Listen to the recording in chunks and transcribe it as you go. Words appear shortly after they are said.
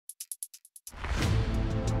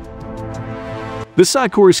The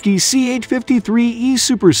Sikorsky CH-53E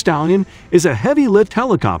Super Stallion is a heavy-lift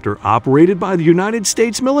helicopter operated by the United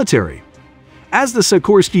States military. As the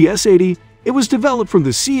Sikorsky S-80, it was developed from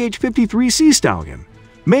the CH-53 Sea Stallion,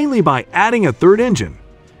 mainly by adding a third engine,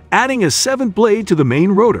 adding a seventh blade to the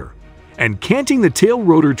main rotor, and canting the tail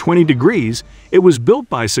rotor 20 degrees. It was built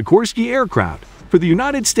by Sikorsky Aircraft for the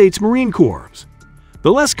United States Marine Corps.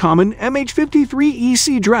 The less common MH-53E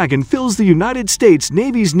Sea Dragon fills the United States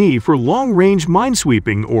Navy's need for long-range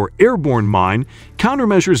minesweeping or airborne mine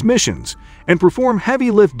countermeasures missions and perform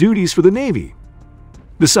heavy-lift duties for the Navy.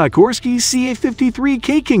 The Sikorsky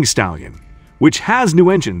CH-53K King Stallion, which has new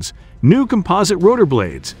engines, new composite rotor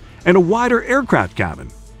blades, and a wider aircraft cabin,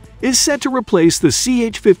 is set to replace the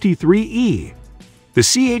CH-53E. The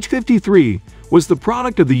CH-53 was the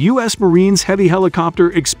product of the U.S. Marines Heavy Helicopter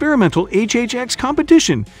Experimental HHX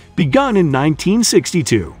competition begun in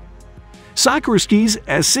 1962. Sikorsky's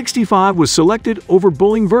S-65 was selected over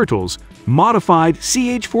Boeing Vertol's modified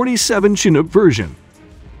CH-47 Chinook version.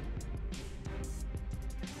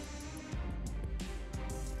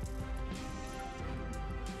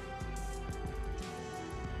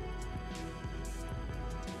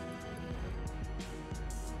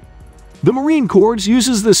 The Marine Corps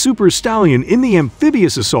uses the Super Stallion in the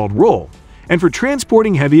amphibious assault role and for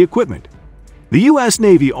transporting heavy equipment. The U.S.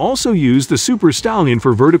 Navy also used the Super Stallion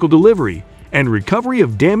for vertical delivery and recovery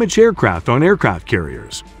of damaged aircraft on aircraft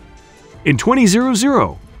carriers. In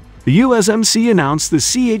 2000, the USMC announced the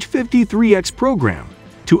CH-53X program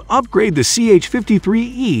to upgrade the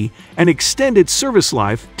CH-53E and extend its service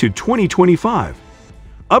life to 2025.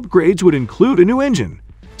 Upgrades would include a new engine,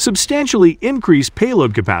 substantially increased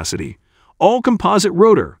payload capacity, all-composite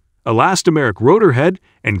rotor, elastomeric rotor head,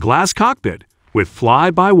 and glass cockpit with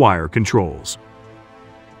fly-by-wire controls.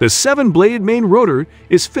 The 7-bladed main rotor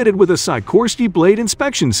is fitted with a Sikorsky blade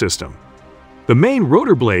inspection system. The main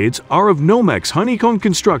rotor blades are of Nomex honeycomb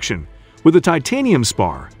construction with a titanium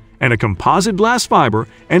spar and a composite glass fiber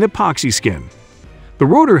and epoxy skin. The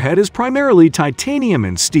rotor head is primarily titanium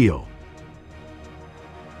and steel.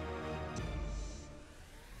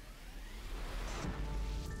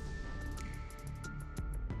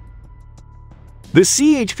 The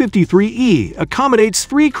CH-53E accommodates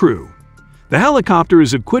 3 crew. The helicopter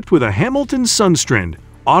is equipped with a Hamilton Sundstrand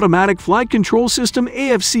Automatic Flight Control System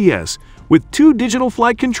AFCS with 2 digital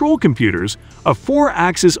flight control computers, a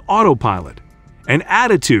 4-axis autopilot, an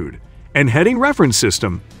attitude and heading reference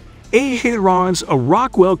system, a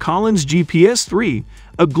Rockwell Collins GPS-3,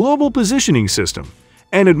 a global positioning system,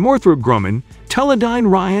 and a Northrop Grumman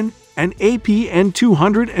Teledyne Ryan and APN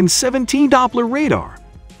 217 Doppler radar.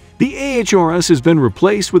 The AHRS has been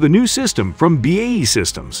replaced with a new system from BAE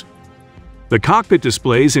Systems. The cockpit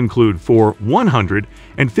displays include 4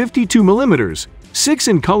 152mm,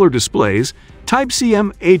 6-in-color displays Type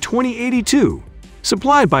CM-A2082,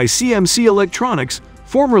 supplied by CMC Electronics,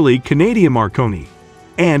 formerly Canadian Marconi,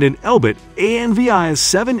 and an Elbit ANVIS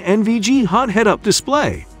 7 NVG hot head-up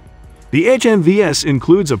display. The HNVS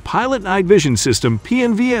includes a pilot night vision system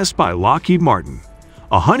PNVS by Lockheed Martin,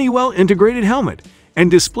 a Honeywell integrated helmet, and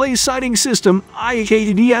display sighting system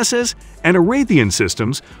IHDSS and a Raytheon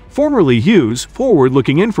Systems, formerly Hughes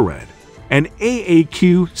forward-looking infrared, and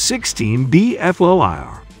AAQ-16B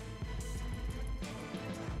FLIR.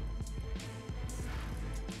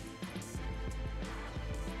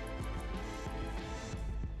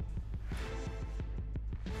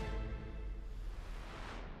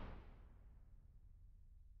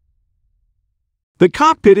 The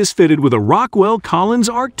cockpit is fitted with a Rockwell Collins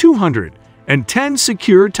ARC 200 and 10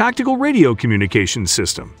 secure tactical radio communications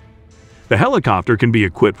system. The helicopter can be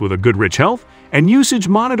equipped with a Goodrich Health and Usage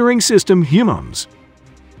Monitoring System HUMOMS.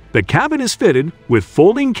 The cabin is fitted with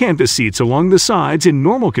folding canvas seats along the sides in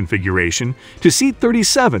normal configuration to seat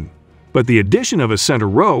 37, but the addition of a center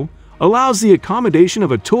row allows the accommodation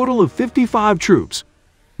of a total of 55 troops.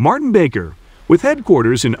 Martin Baker, with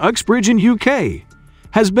headquarters in Uxbridge in UK,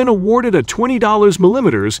 has been awarded a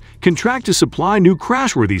 $20 contract to supply new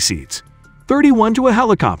crashworthy seats, 31 to a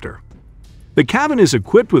helicopter. The cabin is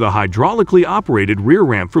equipped with a hydraulically operated rear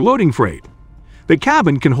ramp for loading freight. The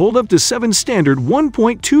cabin can hold up to 7 standard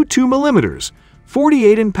 1.22mm,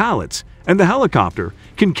 48-in pallets, and the helicopter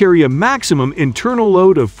can carry a maximum internal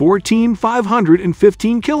load of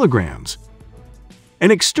 14,515 kilograms.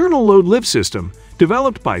 An external load lift system,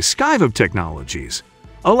 developed by Skyvib Technologies,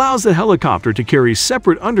 allows the helicopter to carry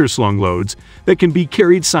separate underslung loads that can be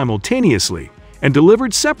carried simultaneously and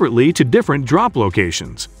delivered separately to different drop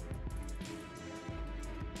locations.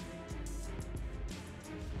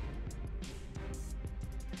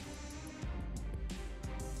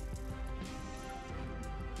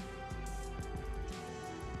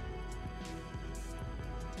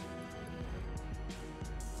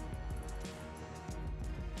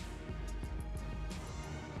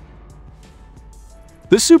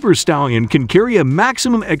 The Super Stallion can carry a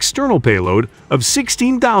maximum external payload of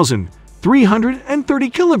 16,330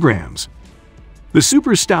 kilograms. The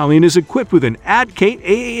Super Stallion is equipped with an ADCATE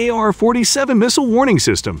AAR-47 missile warning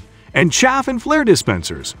system and chaff and flare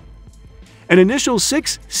dispensers. An initial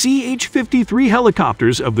 6 CH-53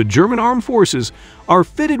 helicopters of the German Armed Forces are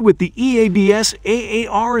fitted with the EADS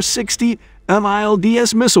AAR-60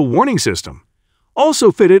 MILDS missile warning system,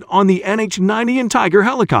 also fitted on the NH-90 and Tiger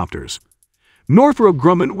helicopters. Northrop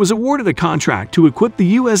Grumman was awarded a contract to equip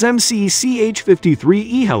the USMC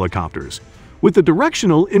CH-53E helicopters with the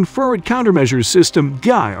Directional Infrared Countermeasures System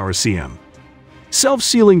DIRCM.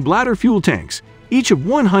 Self-sealing bladder fuel tanks, each of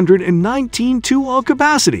 119 2-well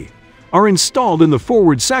capacity, are installed in the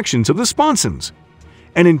forward sections of the sponsons.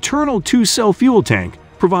 An internal 2-cell fuel tank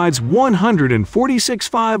provides 146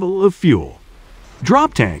 5 of fuel.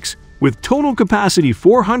 Drop tanks, with total capacity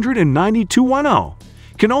 492 1L,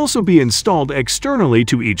 can also be installed externally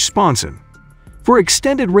to each sponson. For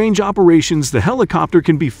extended range operations, the helicopter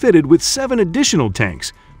can be fitted with 7 additional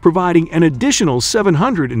tanks, providing an additional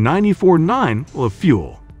 794 9 of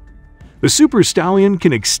fuel. The Super Stallion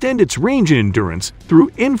can extend its range and endurance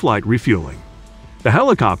through in-flight refueling. The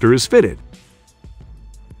helicopter is fitted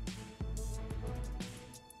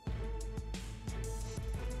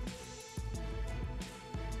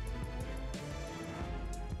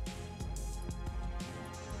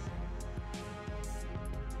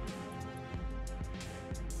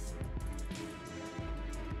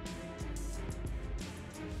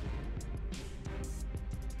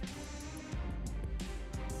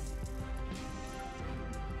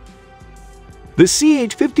The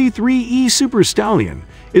CH-53E Super Stallion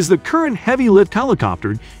is the current heavy-lift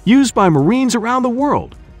helicopter used by Marines around the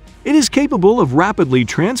world. It is capable of rapidly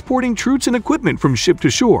transporting troops and equipment from ship to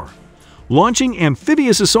shore, launching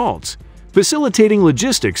amphibious assaults, facilitating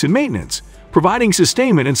logistics and maintenance, providing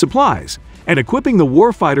sustainment and supplies, and equipping the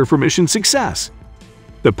warfighter for mission success.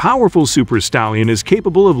 The powerful Super Stallion is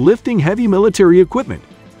capable of lifting heavy military equipment,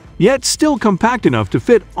 yet still compact enough to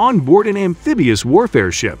fit on board an amphibious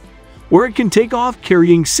warfare ship, where it can take off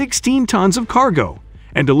carrying 16 tons of cargo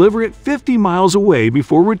and deliver it 50 miles away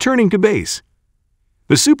before returning to base.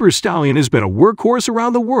 The Super Stallion has been a workhorse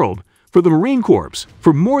around the world for the Marine Corps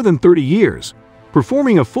for more than 30 years,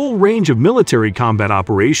 performing a full range of military combat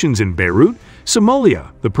operations in Beirut,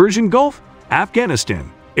 Somalia, the Persian Gulf,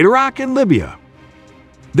 Afghanistan, Iraq, and Libya.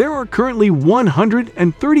 There are currently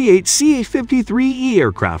 138 CH-53E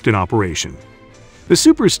aircraft in operation. The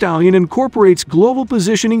Super Stallion incorporates Global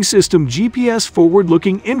Positioning System GPS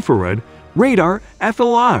forward-looking infrared, radar,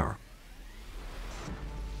 FLIR.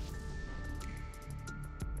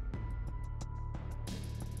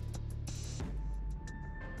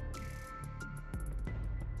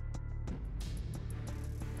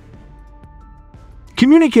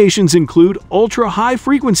 Communications include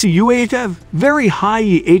ultra-high-frequency UHF, very high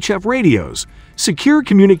EHF radios, secure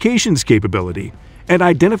communications capability, and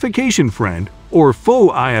identification friend, or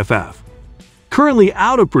faux IFF. Currently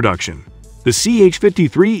out of production, the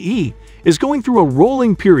CH-53E is going through a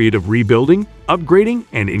rolling period of rebuilding, upgrading,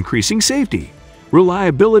 and increasing safety,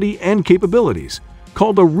 reliability, and capabilities,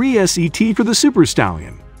 called a re-SET for the Super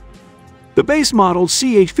Stallion. The base model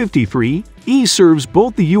CH-53E serves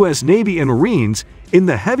both the U.S. Navy and Marines in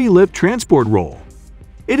the heavy lift transport role.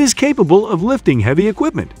 It is capable of lifting heavy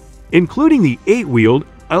equipment, including the 8-wheeled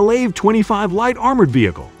LAV-25 light armored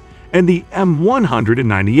vehicle and the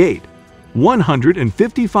M198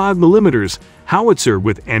 155mm howitzer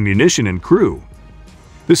with ammunition and crew.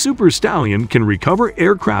 The Super Stallion can recover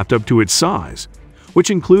aircraft up to its size, which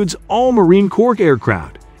includes all Marine Corps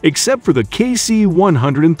aircraft except for the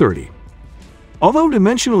KC-130. Although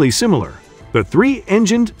dimensionally similar, the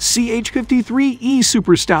 3-engined CH-53E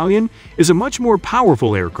Super Stallion is a much more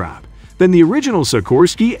powerful aircraft than the original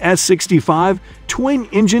Sikorsky S-80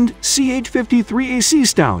 twin-engined CH-53 Sea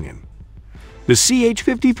Stallion. The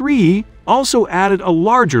CH-53E also added a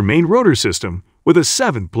larger main rotor system with a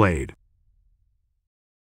 7th blade.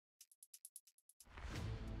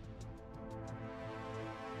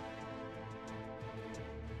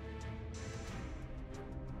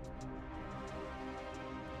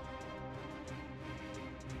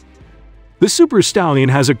 The Super Stallion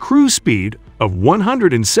has a cruise speed of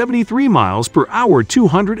 173 miles per hour,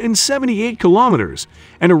 278 kilometers,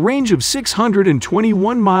 and a range of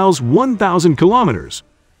 621 miles, 1,000 kilometers.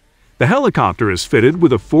 The helicopter is fitted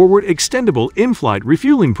with a forward extendable in-flight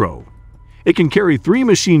refueling probe. It can carry 3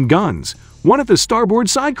 machine guns, one at the starboard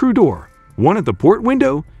side crew door, one at the port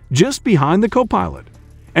window just behind the co-pilot,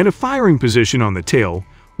 and a firing position on the tail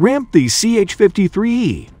ramp. The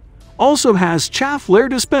CH-53E also has chaff flare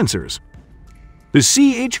dispensers. The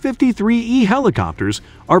CH-53E helicopters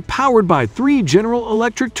are powered by 3 General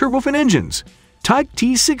Electric turbofan engines, Type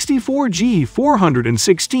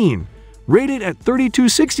T64G416, rated at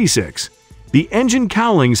 3266. The engine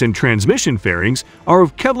cowlings and transmission fairings are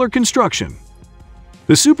of Kevlar construction.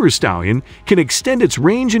 The Super Stallion can extend its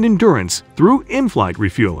range and endurance through in-flight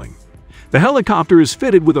refueling. The helicopter is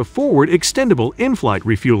fitted with a forward extendable in-flight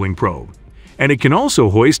refueling probe, and it can also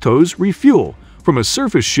hoist hose refuel from a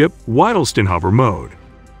surface ship whilst in hover mode.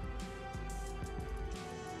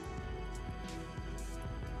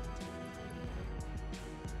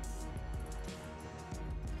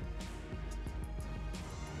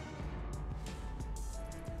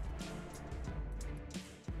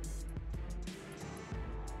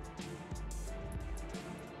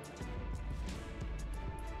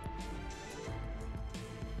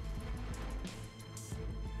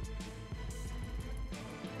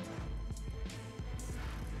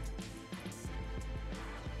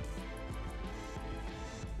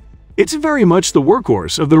 It's very much the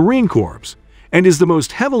workhorse of the Marine Corps and is the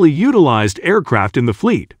most heavily utilized aircraft in the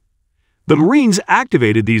fleet. The Marines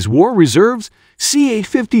activated these war reserves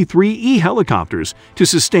CH-53E helicopters to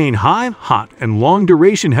sustain high, hot, and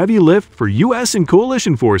long-duration heavy lift for U.S. and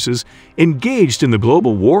coalition forces engaged in the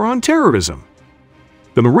global war on terrorism.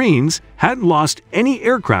 The Marines hadn't lost any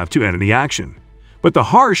aircraft to enemy action, but the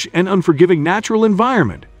harsh and unforgiving natural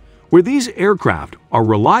environment where these aircraft are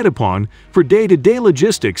relied upon for day-to-day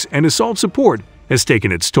logistics and assault support has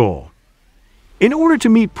taken its toll. In order to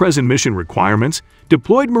meet present mission requirements,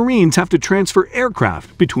 deployed Marines have to transfer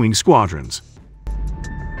aircraft between squadrons.